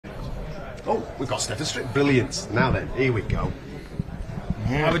Oh, we've got Stefan Struve. Brilliant. Now then, here we go.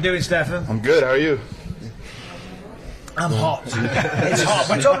 How we doing, Stefan? I'm good. How are you? I'm hot. It's hot.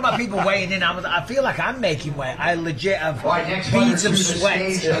 We're talking about people weighing in. I feel like I'm making weight. I legit have beads of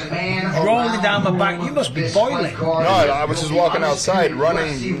sweat rolling down my back. You must be boiling. No, I was just walking outside,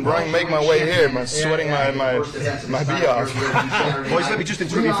 running, make my way here, sweating my bee off. Boys, let me just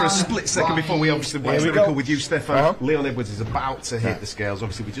interrupt you for a split second before we obviously watch the go with you, Stefan. Leon Edwards is about to hit the scales.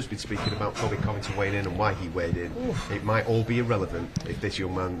 Obviously, we've just been speaking about Colby Covington weighing in and why he weighed in. It might all be irrelevant if this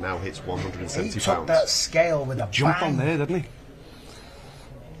young man now hits 170 pounds. He took that scale with a jump on there, didn't he?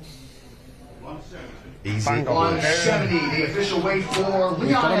 Easy. 170, the official weight for Leon.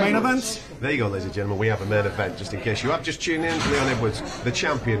 We've got a main event. There you go, ladies and gentlemen. We have a main event, just in case you have just tuned in. Leon Edwards, the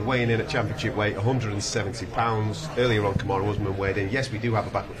champion, weighing in at championship weight, 170 pounds. Earlier on, Kamaru Usman weighed in. Yes, we do have a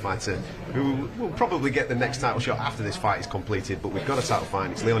backup fighter who will probably get the next title shot after this fight is completed, but we've got a title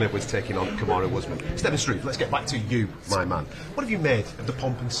fight. It's Leon Edwards taking on Kamaru Usman. Stefan Struve, let's get back to you, my man. What have you made of the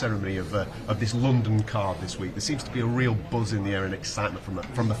pomp and ceremony of this London card this week? There seems to be a real buzz in the air and excitement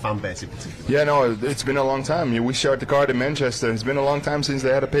from the fan base in particular. Yeah, no, it's been a long time. We shared the card in Manchester. It's been a long time since they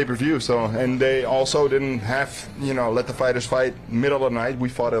had a pay-per-view. And they also didn't have, let the fighters fight middle of the night. We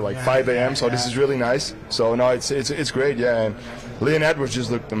fought at like 5 a.m. So this is really nice. So no, it's great. Yeah, and Leon Edwards just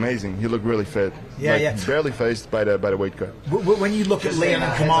looked amazing. He looked really fit. Barely faced by the weight cut. When you look at Leon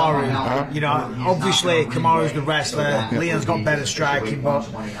and Kamaru, obviously Kamaru's the wrestler. Leon's got better striking, but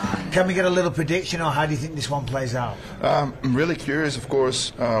can we get a little prediction, or how do you think this one plays out? I'm really curious. Of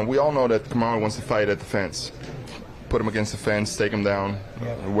course, we all know that Kamaru wants to fight at the fence. Put him against the fence, take him down,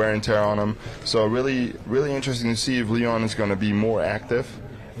 wear and tear on him. So really, really interesting to see if Leon is going to be more active,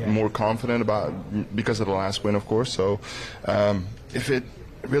 more confident because of the last win, of course. So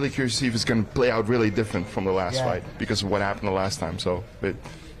really curious to see if it's going to play out really different from the last fight because of what happened the last time. So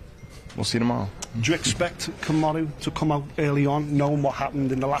we'll see tomorrow. Do you expect Kamaru to come out early on, knowing what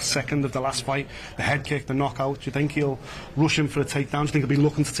happened in the last second of the last fight, the head kick, the knockout? Do you think he'll rush in for a takedown? Do you think he'll be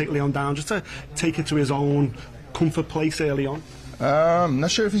looking to take Leon down, just to take it to his own comfort place early on? I'm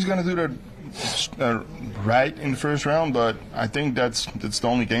not sure if he's going to do that right in the first round, but I think that's the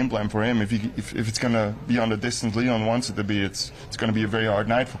only game plan for him. If it's going to be on the distance Leon wants it to be, it's going to be a very hard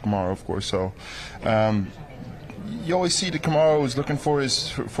night for Kamaru, of course. So you always see that Kamaru is looking for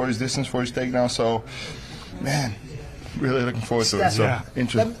his distance, for his takedown. So, man, really looking forward to it. So,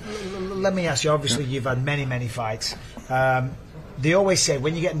 interesting. Let me ask you. Obviously, you've had many fights. They always say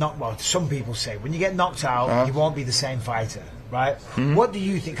when you get knocked. Well, some people say when you get knocked out, you won't be the same fighter, right? What do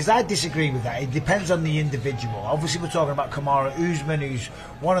you think? Because I disagree with that. It depends on the individual. Obviously, we're talking about Kamaru Usman, who's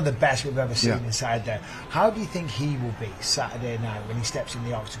one of the best we've ever seen inside there. How do you think he will be Saturday night when he steps in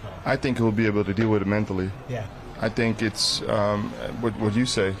the octagon? I think he'll be able to deal with it mentally. Yeah. I think it's what you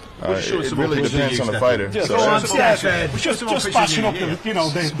say. It really depends on the fighter. Just bashing up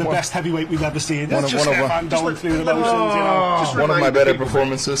the best heavyweight we've ever seen. One of my better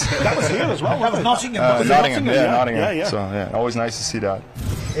performances. That was here as well. That was Nottingham. Nottingham. So always nice to see that.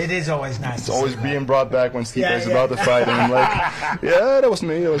 It is always nice. It's always being brought back when Steve is about to fight, and I'm like, that was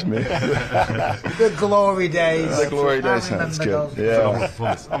me. The glory days. The glory days. That's good. Yeah.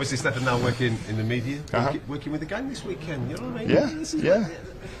 Obviously, Stefan now working in the media, working with the gang this weekend. You know what I mean? Yeah.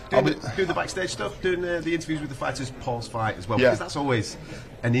 Doing the backstage stuff, doing the interviews with the fighters, Paul's fight as well. Because that's always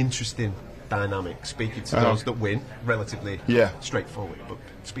an interesting dynamic. Speaking to those that win, relatively straightforward, but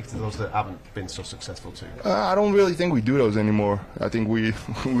speaking to those that haven't been so successful too. I don't really think we do those anymore. I think we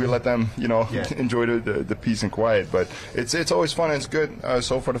let them, enjoy the peace and quiet. But it's always fun and it's good.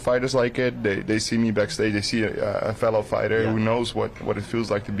 So for the fighters like it, they see me backstage. They see a fellow fighter who knows what it feels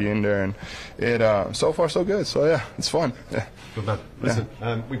like to be in there, and it so far so good. So it's fun. Yeah. Good man. Listen,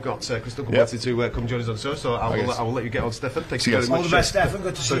 we've got Crystal wanted to come join us on the show, so I will let you get on, Stefan. Thank you very much. All the best, Stefan.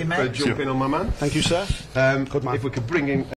 Good to see you, mate. For jumping on, my man. Thank you, sir. Good man. If we could bring in